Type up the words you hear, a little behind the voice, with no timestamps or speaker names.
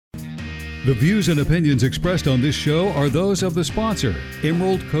The views and opinions expressed on this show are those of the sponsor,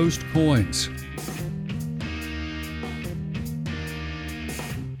 Emerald Coast Coins.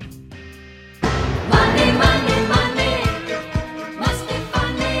 Money, money, money, must be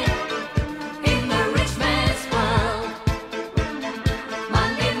funny in the rich man's world.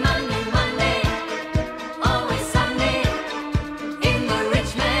 Money, money, money, always sunny in the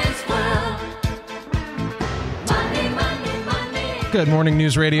rich man's world. Money, money, money. Good morning,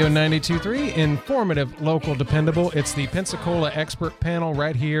 News Radio 92.3, informative, local, dependable. It's the Pensacola Expert Panel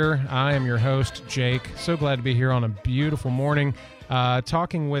right here. I am your host, Jake. So glad to be here on a beautiful morning,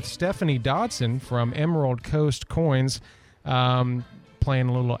 talking with Stephanie Dodson from Emerald Coast Coins, playing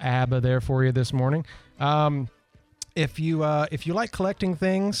a little ABBA there for you this morning. If you like collecting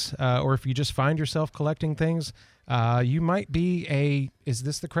things, or if you just find yourself collecting things, you might be is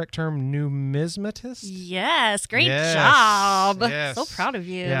this the correct term, numismatist? Yes, great Yes, job. yes. So proud of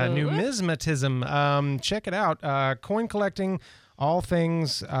you. Yeah, numismatism. Check it out. Coin collecting, all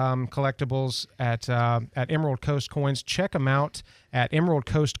things collectibles at Emerald Coast Coins. Check them out at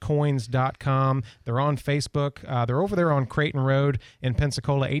emeraldcoastcoins.com. They're on Facebook. They're over there on Creighton Road in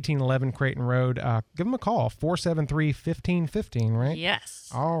Pensacola, 1811 Creighton Road. Give them a call, 473-1515, right? Yes.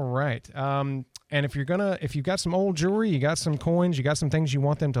 All right. And if you've got some old jewelry, you got some coins, you got some things you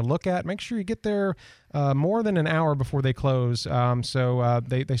want them to look at, make sure you get there more than an hour before they close. So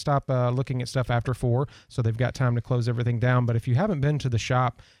they stop looking at stuff after 4, so they've got time to close everything down. But if you haven't been to the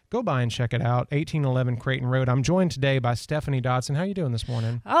shop, go by and check it out, 1811 Creighton Road. I'm joined today by Stephanie Dodson. How are you doing this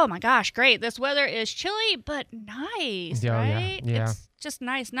morning? Oh my gosh, great. This weather is chilly, but nice, Yeah, yeah, right? yeah. It's just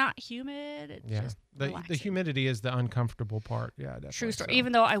nice, not humid. It's just The relaxing. humidity is the uncomfortable part. Yeah, definitely. True story. So.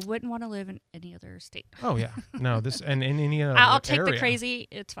 Even though I wouldn't want to live in any other state. Oh yeah, no, this and in any other I'll take area. the crazy.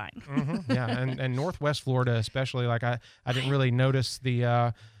 It's fine. Mm-hmm, yeah, and Northwest Florida especially. Like I didn't really notice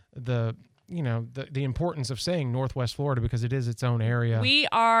the importance of saying Northwest Florida because it is its own area. We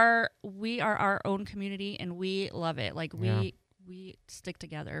are our own community, and we love it. Like we stick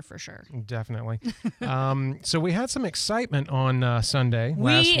together for sure. Definitely. So we had some excitement on Sunday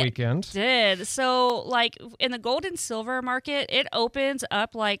last weekend. Did. So like in the gold and silver market, it opens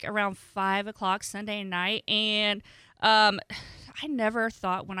up like around 5 o'clock Sunday night. And I never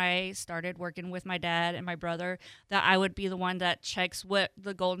thought when I started working with my dad and my brother that I would be the one that checks what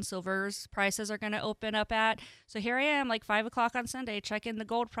the gold and silver's prices are going to open up at. So here I am, like 5 o'clock on Sunday, checking the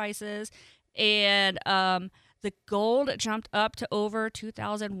gold prices. And the gold jumped up to over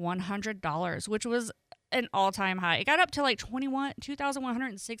 $2,100, which was an all-time high. It got up to like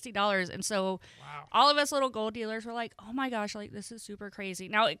 $2,160. And so all of us little gold dealers were like, oh my gosh, like this is super crazy.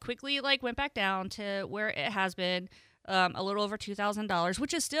 Now it quickly like went back down to where it has been, a little over $2,000,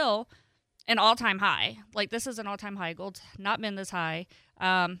 which is still an all-time high. Like this is an all-time high. Gold's not been this high.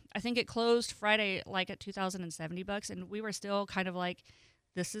 I think it closed Friday like at $2,070, and we were still kind of like,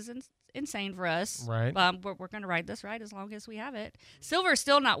 this is insane for us. Right. We're going to ride this ride as long as we have it. Silver's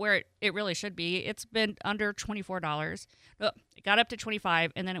still not where it really should be. It's been under $24. It got up to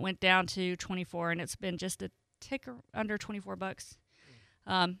 $25, and then it went down to $24, and it's been just a tick under $24,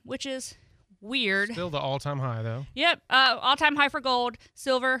 which is weird. Still the all-time high, though. Yep. All-time high for gold.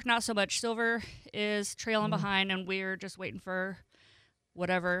 Silver, not so much. Silver is trailing behind, and we're just waiting for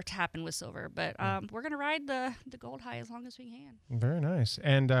whatever to happen with silver. But we're going to ride the gold high as long as we can. Very nice.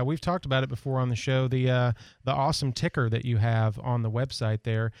 And we've talked about it before on the show. The awesome ticker that you have on the website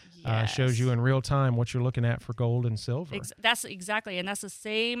there shows you in real time what you're looking at for gold and silver. That's exactly. And that's the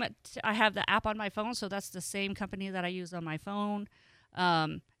same. I have the app on my phone, so that's the same company that I use on my phone.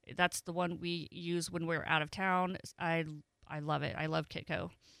 That's the one we use when we're out of town. I love it. I love Kitco.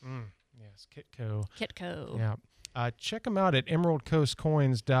 Yes, Kitco. Kitco. Yeah. Check them out at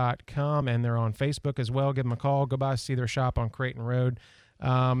emeraldcoastcoins.com, and they're on Facebook as well. Give them a call. Go by, see their shop on Creighton Road.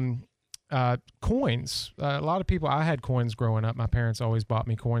 Coins. A lot of people, I had coins growing up. My parents always bought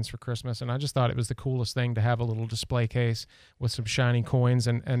me coins for Christmas, and I just thought it was the coolest thing to have a little display case with some shiny coins.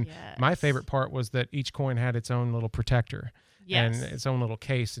 And Yes. my favorite part was that each coin had its own little protector. Yes. And its own little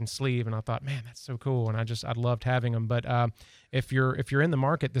case and sleeve, and I thought, man, that's so cool, and I loved having them. But if you're in the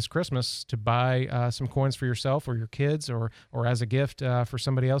market this Christmas to buy some coins for yourself or your kids, or as a gift for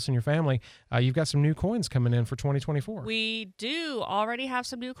somebody else in your family, you've got some new coins coming in for 2024. We do already have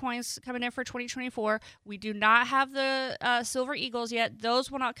some new coins coming in for 2024. We do not have the Silver Eagles yet.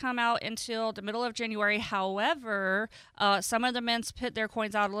 Those will not come out until the middle of January. However, some of the mints put their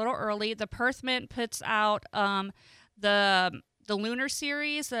coins out a little early. The Perth Mint puts out the Lunar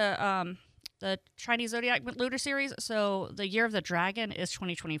Series, the Chinese Zodiac Lunar Series. So the Year of the Dragon is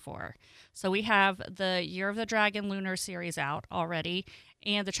 2024. So we have the Year of the Dragon Lunar Series out already,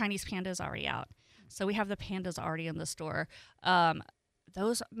 and the Chinese Panda is already out. So we have the pandas already in the store.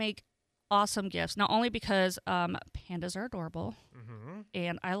 Those make awesome gifts, not only because pandas are adorable,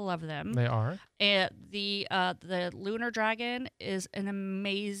 and I love them. They are. And the Lunar Dragon is an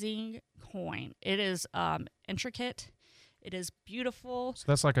amazing coin. It is intricate. It is beautiful. So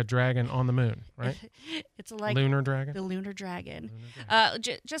that's like a dragon on the moon, right? It's like Lunar dragon. the Lunar Dragon.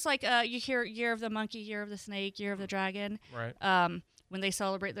 Just like you hear Year of the Monkey, Year of the Snake, Year of the Dragon. Right. When they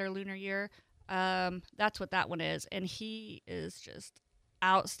celebrate their lunar year, that's what that one is, and he is just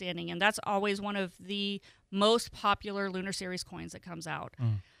outstanding, and that's always one of the most popular Lunar Series coins that comes out.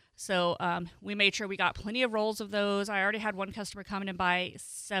 So we made sure we got plenty of rolls of those. I already had one customer come in and buy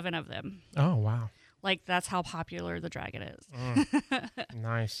 7 of them. Oh, wow. Like, that's how popular the dragon is.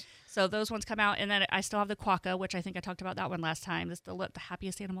 Nice. So those ones come out, and then I still have the quokka, which I think I talked about that one last time. It's the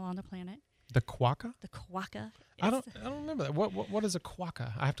happiest animal on the planet. The quokka? The quokka. I don't remember that. What is a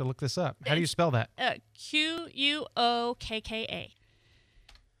quokka? I have to look this up. How do you spell that? Quokka.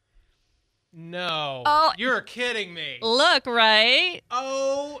 No. Oh. You're kidding me. Look, right?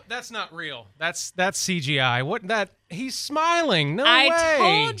 Oh, that's not real. That's CGI. What that? He's smiling. No way.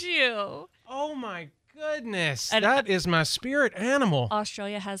 I told you. Oh my goodness. And, that is my spirit animal.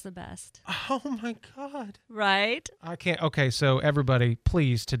 Australia has the best. Oh my God. Right? I can't. Okay, so everybody,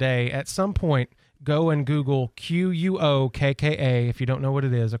 please today at some point go and Google Quokka. If you don't know what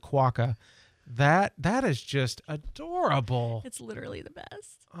it is, a quokka. That is just adorable. It's literally the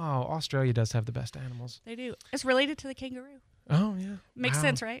best. Oh, Australia does have the best animals. They do. It's related to the kangaroo. Oh yeah. Makes Wow.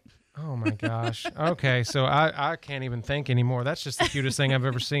 sense, right? Oh my gosh. Okay, so I can't even think anymore. That's just the cutest thing I've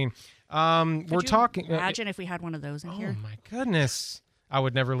ever seen. We're Could you talking. Imagine if we had one of those in Oh here. my goodness. I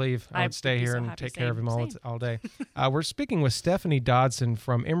would never leave. I I would stay would be here so and happy. take care of him Same. all day. We're speaking with Stephanie Dodson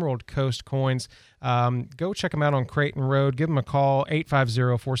from Emerald Coast Coins. Go check them out on Creighton Road. Give them a call,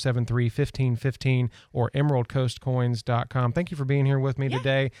 850-473-1515 or emeraldcoastcoins.com. Thank you for being here with me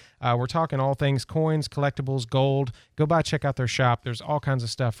today. We're talking all things coins, collectibles, gold. Go by, check out their shop. There's all kinds of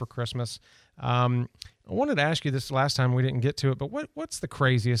stuff for Christmas. I wanted to ask you this last time. We didn't get to it, but what's the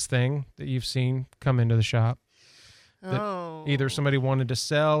craziest thing that you've seen come into the shop? That either somebody wanted to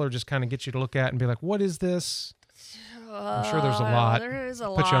sell or just kind of get you to look at and be like, what is this? I'm sure there's a lot. There is a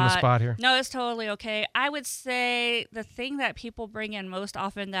lot. Put you on the spot here. No, it's totally okay. I would say the thing that people bring in most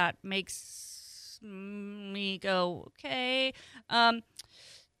often that makes me go, okay,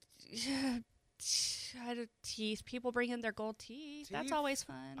 teeth. People bring in their gold teeth. That's always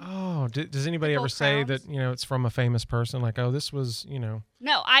fun. Oh, does anybody ever Gold say crowns. that, it's from a famous person? Like, oh, this was, No,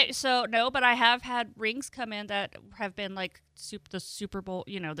 but I have had rings come in that have been like the Super Bowl,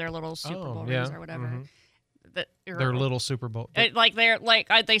 their little Super Bowl rings or whatever. Mhm. That Their little Super Bowl.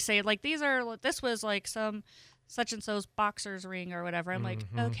 they say like this was like some such and so's boxer's ring or whatever. I'm like,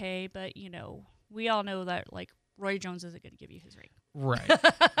 okay, but we all know that like Roy Jones isn't going to give you his ring. Right.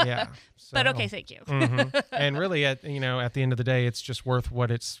 Yeah. But So, okay, thank you. And really, at the end of the day, it's just worth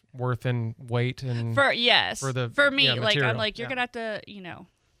what it's worth in weight and For me, like material. I'm like you're Yeah. gonna have to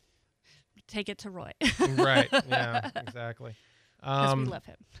take it to Roy right. Yeah. Exactly. because we love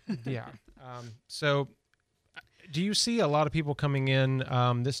him. Yeah. So, do you see a lot of people coming in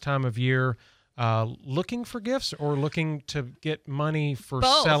this time of year looking for gifts or looking to get money for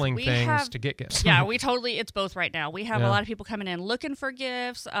Both. selling We things have- to get gifts? Yeah, it's both right now. We have Yeah. a lot of people coming in looking for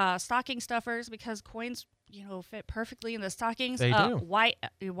gifts, stocking stuffers because coins, fit perfectly in the stockings. They do. White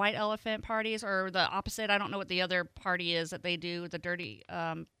elephant parties or the opposite. I don't know what the other party is that they do. The dirty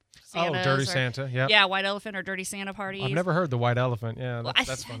Santas Dirty or- Santa. Yep. Yeah, white elephant or dirty Santa parties. I've never heard the white elephant. Yeah, Well,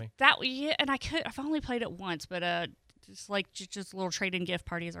 that's funny. And I've only played it once, but it's like just little trade-in gift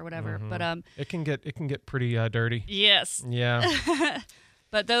parties or whatever. Mm-hmm. But It can get pretty dirty. yes, Yeah.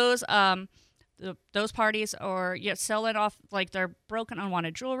 but those parties are selling off like their broken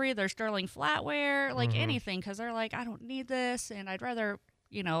unwanted jewelry, their sterling flatware, like anything, because they're like, I don't need this, and I'd rather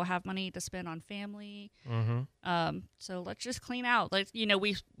have money to spend on family. So let's just clean out. Like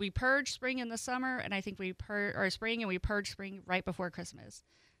we purge spring in the summer, and I think we purge spring right before Christmas.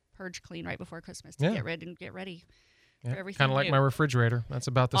 Purge clean right before Christmas to get ready. Yeah, everything kind of like new. my refrigerator. That's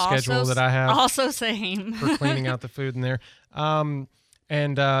about the Also schedule that I have Also same. for cleaning out the food in there.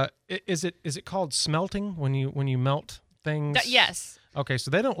 Is it called smelting when you melt things? Yes. Okay,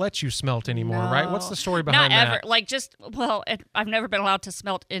 so they don't let you smelt anymore, right? What's the story Not behind ever. that? Like I've never been allowed to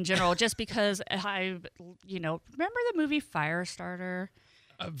smelt in general, just because remember the movie Firestarter?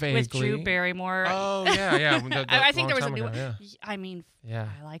 Vaguely. with Drew Barrymore. Oh, yeah. I think there was a long new time one. ago, yeah. I mean, Yeah.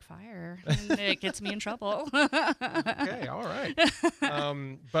 I like fire. And it gets me in trouble. Okay, all right.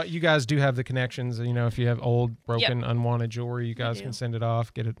 But you guys do have the connections. You know, if you have old, broken, unwanted jewelry, you guys do. can send it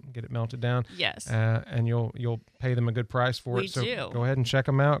off, get it melted down. Yes. And you'll pay them a good price for We it. So do. go ahead and check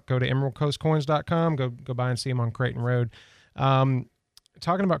them out. Go to emeraldcoastcoins.com. Go by and see them on Creighton Road.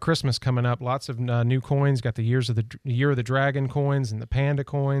 Talking about Christmas coming up, lots of new coins. Got the Year of the Dragon coins and the Panda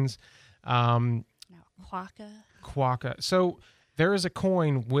coins. Now, Quokka. So there is a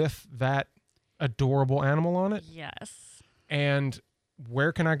coin with that adorable animal on it. Yes. And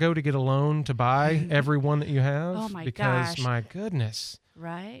where can I go to get a loan to buy every one that you have? Oh my because gosh. my goodness,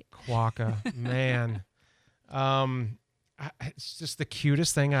 Right? Quokka, man. It's just the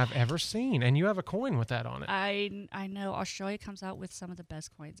cutest thing I've ever seen. And you have a coin with that on it. I know Australia comes out with some of the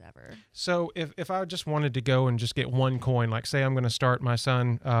best coins ever. So if I just wanted to go and just get one coin, like say I'm going to start my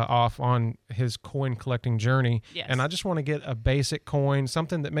son off on his coin collecting journey, Yes. and I just want to get a basic coin,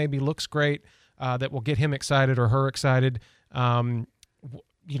 something that maybe looks great, that will get him excited or her excited,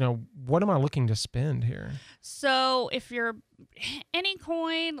 what am I looking to spend here? So if you're any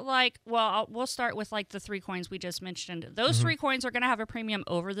coin, we'll start with like the 3 coins we just mentioned. Those 3 coins are going to have a premium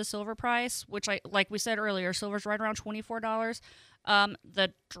over the silver price, which like we said earlier, silver's right around $24.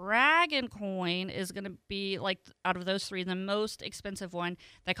 The dragon coin is going to be like out of those 3, the most expensive one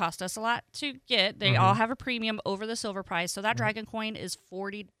that cost us a lot to get. They all have a premium over the silver price. So that dragon coin is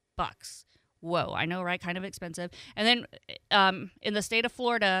 $40. Whoa, I know, right? Kind of expensive. And then in the state of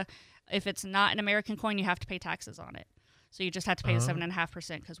Florida, if it's not an American coin, you have to pay taxes on it. So you just have to pay the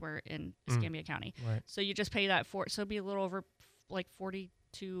 7.5% because we're in Escambia County. Right. So you just pay that for it. So it'd be a little over like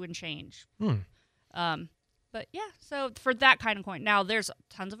 42 and change. But yeah, so for that kind of coin. Now there's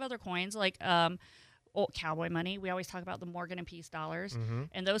tons of other coins like old cowboy money. We always talk about the Morgan and Peace dollars,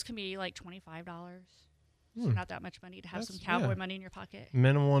 and those can be like $25. So not that much money to have some cowboy money in your pocket.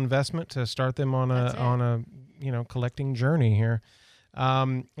 Minimal investment to start them on a collecting journey here.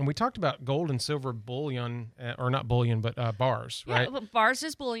 And we talked about gold and silver bullion, or not bullion, but bars, right? Yeah, bars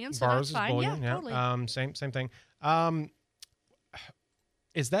is bullion, so Bars that's is fine. bullion, Yeah, totally. Same thing.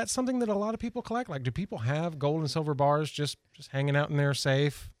 Is that something that a lot of people collect? Like, do people have gold and silver bars just hanging out in their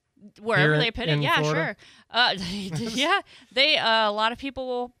safe? Wherever here they put it, in yeah, Florida? sure. Yeah, they a lot of people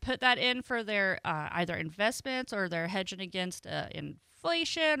will put that in for their either investments or they're hedging against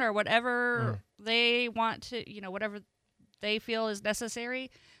inflation or whatever they want to, whatever they feel is necessary.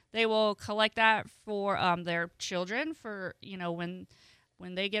 They will collect that for their children for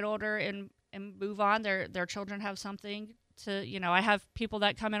when they get older and move on. Their children have something to I have people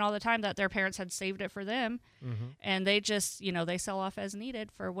that come in all the time that their parents had saved it for them, and they just they sell off as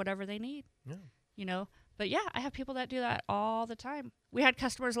needed for whatever they need. But yeah, I have people that do that all the time. We had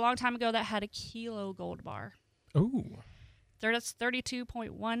customers a long time ago that had a kilo gold bar. Ooh, That's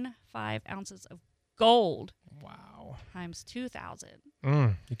 32.15 ounces of gold. wow! Times 2,000.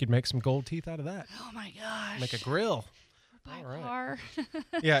 You could make some gold teeth out of that. Oh my gosh! Make a grill. Buy all right. a car.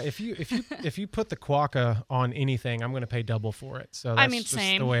 Yeah, if you put the Quokka on anything, I'm going to pay double for it. So that's just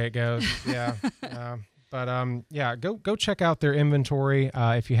same. the way it goes. Yeah. Go check out their inventory.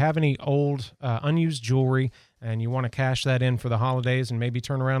 If you have any old unused jewelry and you want to cash that in for the holidays and maybe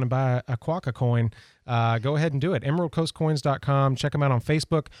turn around and buy a Quokka coin, go ahead and do it. EmeraldCoastCoins.com. Check them out on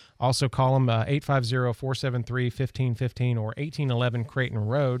Facebook. Also call them 850-473-1515 or 1811 Creighton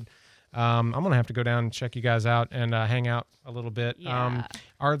Road. I'm going to have to go down and check you guys out and hang out a little bit. Yeah.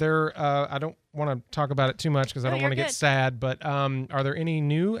 Are there, I don't want to talk about it too much because I No, don't want to you're get good. sad, but are there any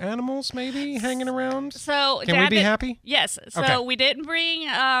new animals maybe hanging around? So Can we be happy? Yes. So Okay. we didn't bring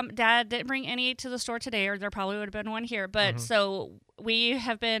Dad didn't bring any to the store today, or there probably would have been one here. But so we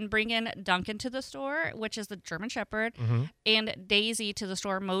have been bringing Duncan to the store, which is the German Shepherd, and Daisy to the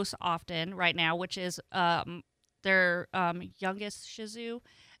store most often right now, which is their youngest Shih Tzu,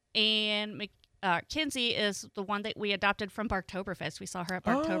 and Kinsey is the one that we adopted from Barktoberfest. We saw her at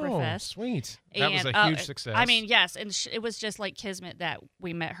Oh, Barktoberfest. sweet. That was a huge success. I mean, yes, and it was just like kismet that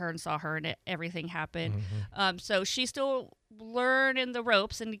we met her and saw her, and everything happened. So she's still learning the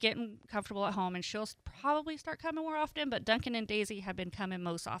ropes and getting comfortable at home, and she'll probably start coming more often. But Duncan and Daisy have been coming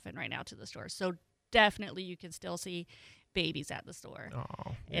most often right now to the store. So definitely you can still see babies at the store.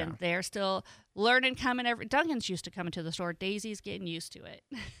 Oh, yeah. And they're still learning coming Duncan's used to coming to the store. Daisy's getting used to it.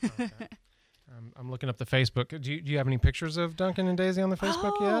 Okay. I'm looking up the Facebook. Do you have any pictures of Duncan and Daisy on the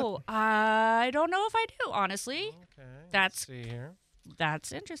Facebook yet? Oh, I don't know if I do, honestly. Okay. That's- let's see here.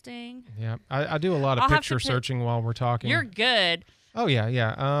 That's interesting. Yeah, I do a lot of I'll have to picture put- searching while we're talking. You're good. Oh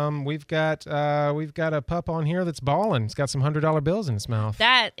yeah. We've got a pup on here that's balling. It's got some $100 bills in its mouth.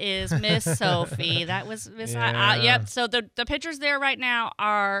 That is Miss Sophie. That was Miss. Yeah. Yep. So the pictures there right now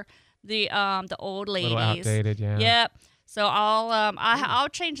are the old ladies. A little outdated, yeah. Yep. So I'll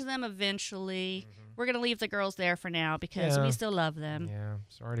change them eventually. We're gonna leave the girls there for now because we still love them. Yeah.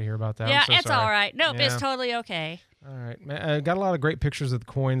 Sorry to hear about that. Yeah, I'm so it's sorry. all right. Nope, Yeah. it's totally okay. All right. Got a lot of great pictures of the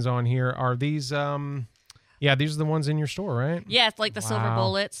coins on here. Are these yeah, these are the ones in your store, right? Yeah, it's like the silver Wow.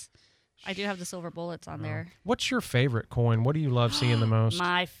 bullets. I do have the silver bullets on there. What's your favorite coin? What do you love seeing the most?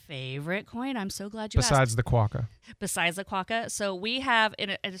 My favorite coin. I'm so glad you asked. Besides the quokka. Besides the quokka. So we have,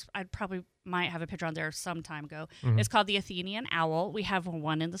 I probably might have a picture on there some time ago. Mm-hmm. It's called the Athenian Owl. We have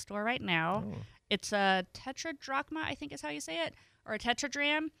one in the store right now. Oh. It's a tetradrachma, I think is how you say it, or a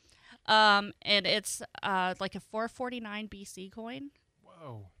tetradrachm. And it's like a 449 BC coin.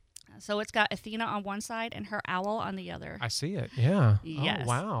 Whoa. So it's got Athena on one side and her owl on the other. I see it. Yeah. Yes. Oh,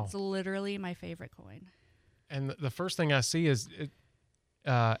 wow. It's literally my favorite coin. And the first thing I see is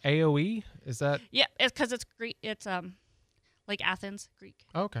AOE. Is that? Yeah, it's because it's Greek. It's like Athens, Greek.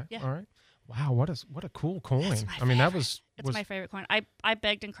 Okay. Yeah. All right. Wow. What a cool coin. It's my I mean, that favorite. was It's my favorite coin. I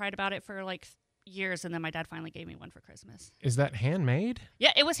begged and cried about it for like years, and then my dad finally gave me one for Christmas. Is that handmade?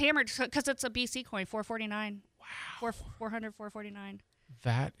 Yeah, it was hammered because it's a BC coin, 449. Wow. 449.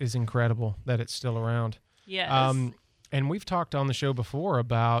 That is incredible that it's still around. Yes. And we've talked on the show before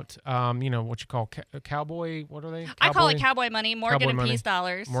about, what you call cowboy. What are they? I call it cowboy money, Morgan and money. Peace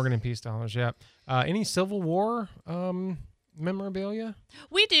dollars. Morgan and Peace dollars. Yeah. Any Civil War memorabilia?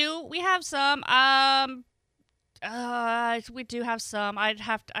 We do. We have some. We do have some. I'd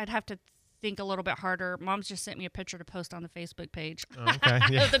have to think a little bit harder. Mom's just sent me a picture to post on the Facebook page Okay.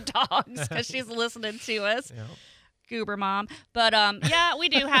 Yeah. of the dogs because she's listening to us. Yeah. Goober mom. But yeah, we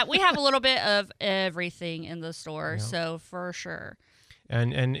have a little bit of everything in the store, Yeah. so for sure.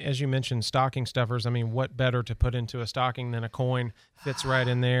 And as you mentioned, stocking stuffers. I mean, what better to put into a stocking than a coin? Fits right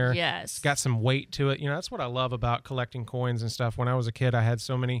in there. Yes. It's got some weight to it. That's what I love about collecting coins and stuff. When I was a kid, I had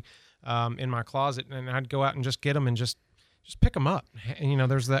so many in my closet, and I'd go out and just get them and just pick them up. And,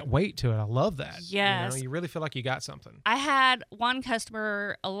 there's that weight to it. I love that. Yes. You really feel like you got something. I had one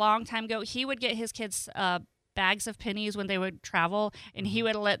customer a long time ago. He would get his kids bags of pennies when they would travel, and he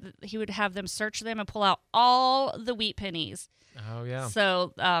would have them search them and pull out all the wheat pennies. Oh, yeah.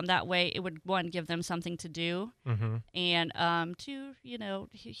 So that way it would, one, give them something to do, Mm-hmm. and two,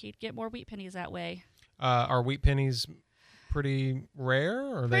 he'd get more wheat pennies that way. Are wheat pennies pretty rare?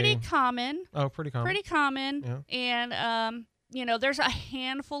 Or Pretty they? common. Oh, pretty common. Pretty common. Yeah. And there's a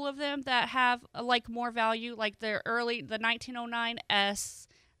handful of them that have like more value, like the 1909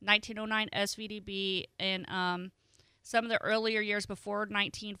 SVDB, and some of the earlier years before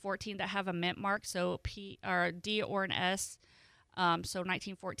 1914 that have a mint mark, so P or a D or an S. So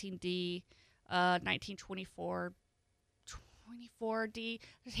 1914 D, 1924 24D.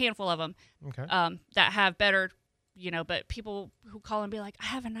 There's a handful of them. Okay. That have better. But people who call and be like, I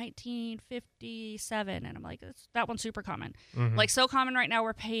have a 1957, and I'm like, that one's super common. Mm-hmm. Like, so common right now,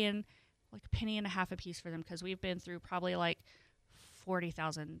 we're paying like $0.015 a piece for them because we've been through probably like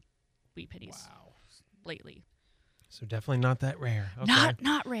 40,000 wheat pennies lately. So definitely not that rare. Okay.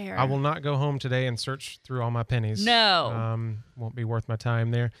 Not rare. I will not go home today and search through all my pennies. No. Won't be worth my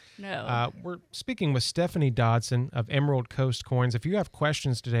time there. No. We're speaking with Stephanie Dodson of Emerald Coast Coins. If you have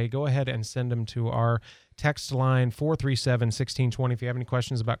questions today, go ahead and send them to our text line 437-1620. If you have any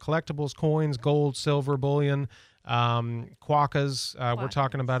questions about collectibles, coins, gold, silver, bullion, quokkas, we're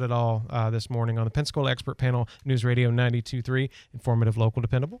talking about it all this morning on the Pensacola Expert Panel, News Radio 92.3, informative, local,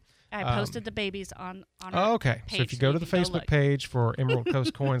 dependable. I posted the babies on Oh, okay. page, So if you go to the can Facebook look. page for Emerald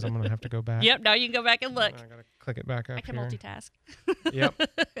Coast Coins, I'm going to have to go back. Yep. Now you can go back and look. I got to click it back up I can here. multitask. Yep. You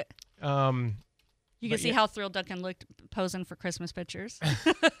can But see how thrilled Duncan looked posing for Christmas pictures.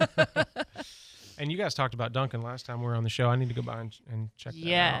 And you guys talked about Duncan last time we were on the show. I need to go by and check that out.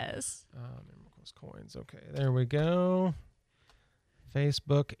 Yes. Emerald Coast Coins. Okay, there we go.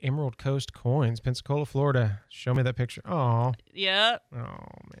 Facebook, Emerald Coast Coins, Pensacola, Florida. Show me that picture. Oh, Yep.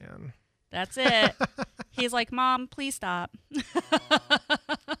 man. That's it. He's like, Mom, please stop.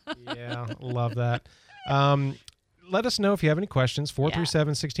 Yeah, love that. Let us know if you have any questions,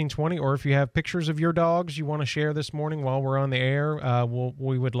 437-1620, or if you have pictures of your dogs you want to share this morning while we're on the air.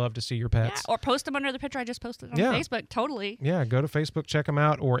 We would love to see your pets. Yeah, or post them under the picture I just posted on Yeah. Facebook. Totally. Yeah, go to Facebook, check them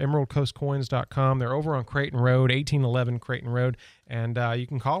out, or emeraldcoastcoins.com. They're over on Creighton Road, 1811 Creighton Road, And you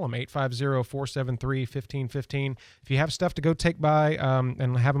can call them, 850-473-1515. If you have stuff to go take by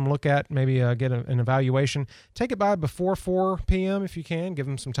and have them look at, maybe get an evaluation, take it by before 4 p.m. if you can. Give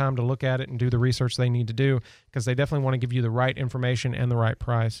them some time to look at it and do the research they need to do, because they definitely want to give you the right information and the right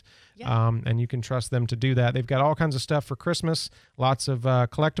price. Yeah. And you can trust them to do that. They've got all kinds of stuff for Christmas, lots of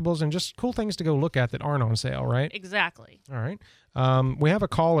collectibles, and just cool things to go look at that aren't on sale, right? Exactly. All right. We have a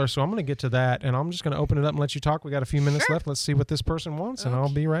caller, so I'm going to get to that, and I'm just going to open it up and let you talk. We got a few minutes left. Let's see what this person wants, and I'll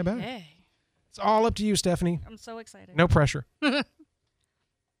be right back. It's all up to you, Stephanie. I'm so excited. No pressure.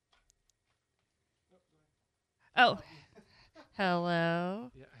 Oh.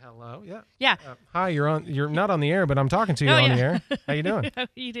 Hello. Yeah, hello. Yeah. Yeah. Hi, you're not on the air, but I'm talking to you on the air. How you doing? How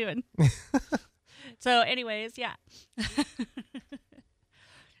you doing? So anyways, yeah.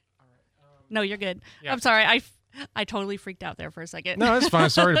 No, you're good. Yeah. I'm sorry. I totally freaked out there for a second. No, it's fine.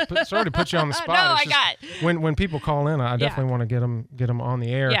 Sorry to put you on the spot. No, It's just when people call in, I definitely want to get them on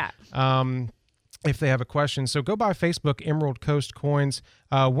the air. Yeah. If they have a question, so go by Facebook, Emerald Coast Coins.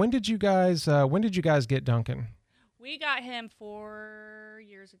 When did you guys get Duncan? We got him 4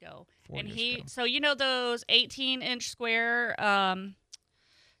 years ago. 4 years ago. So you know those 18-inch square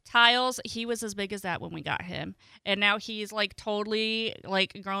tiles, he was as big as that when we got him, and now he's like totally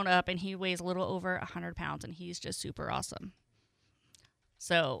like grown up, and he weighs a little over 100 pounds, and he's just super awesome.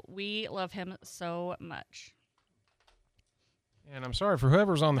 So we love him so much. And I'm sorry for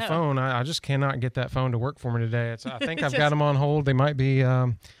whoever's on the phone. I just cannot get that phone to work for me today. I think I've got them on hold. They might be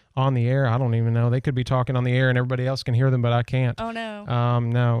on the air. I don't even know. They could be talking on the air and everybody else can hear them, but I can't. Oh no.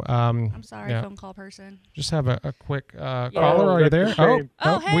 No. I'm sorry, phone call person. Just have a quick caller. Are you there? Hey.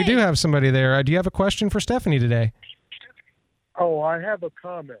 We do have somebody there. Do you have a question for Stephanie today? Oh, I have a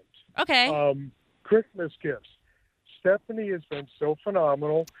comment. Okay. Christmas gifts. Stephanie has been so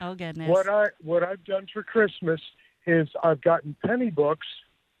phenomenal. Oh goodness. What I've done for Christmas is I've gotten penny books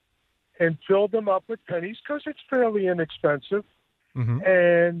and filled them up with pennies because it's fairly inexpensive. Mm-hmm.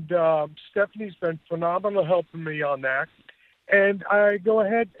 And Stephanie's been phenomenal helping me on that. And I go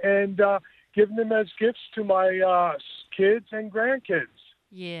ahead and give them as gifts to my kids and grandkids.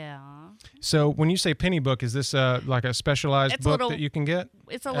 Yeah. So when you say penny book, is this like a specialized book that you can get?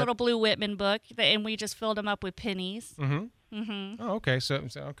 It's a little Blue Whitman book, and we just filled them up with pennies. Mm-hmm. Mm-hmm. Oh, okay. So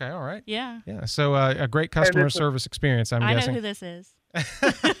okay, all right. Yeah. Yeah. So a great customer service experience, I'm guessing. I know who this is.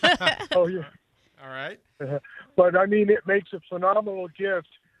 Oh, yeah. All right. But, I mean, it makes a phenomenal gift,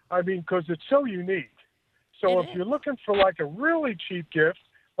 I mean, because it's so unique. So if you're looking for, like, a really cheap gift,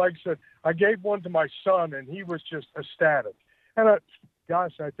 like I said, I gave one to my son, and he was just ecstatic. And, I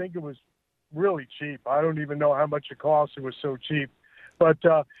think it was really cheap. I don't even know how much it cost. It was so cheap. But,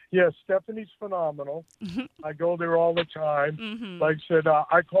 Stephanie's phenomenal. I go there all the time. Mm-hmm. Like I said,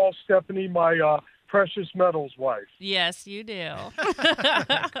 I call Stephanie my precious metals wife. Yes, you do.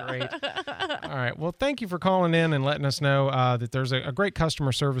 Great. All right. Well, thank you for calling in and letting us know that there's a great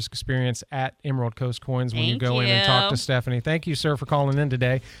customer service experience at Emerald Coast Coins when you go in and talk to Stephanie. Thank you, sir, for calling in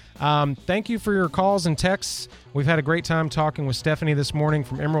today. Thank you for your calls and texts. We've had a great time talking with Stephanie this morning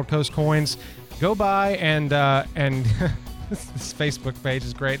from Emerald Coast Coins. Go by and this Facebook page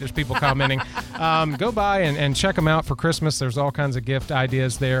is great. There's people commenting. Go by and check them out for Christmas. There's all kinds of gift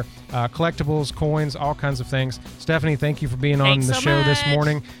ideas there. Collectibles, coins, all kinds of things. Stephanie, thank you for being on the show this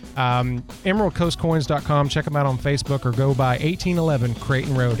morning. EmeraldCoastCoins.com. Check them out on Facebook or go by 1811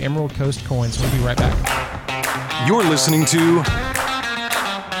 Creighton Road, Emerald Coast Coins. We'll be right back. You're listening to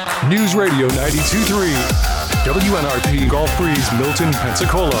News Radio 92.3 WNRP Gulf Breeze, Milton,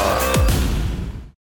 Pensacola.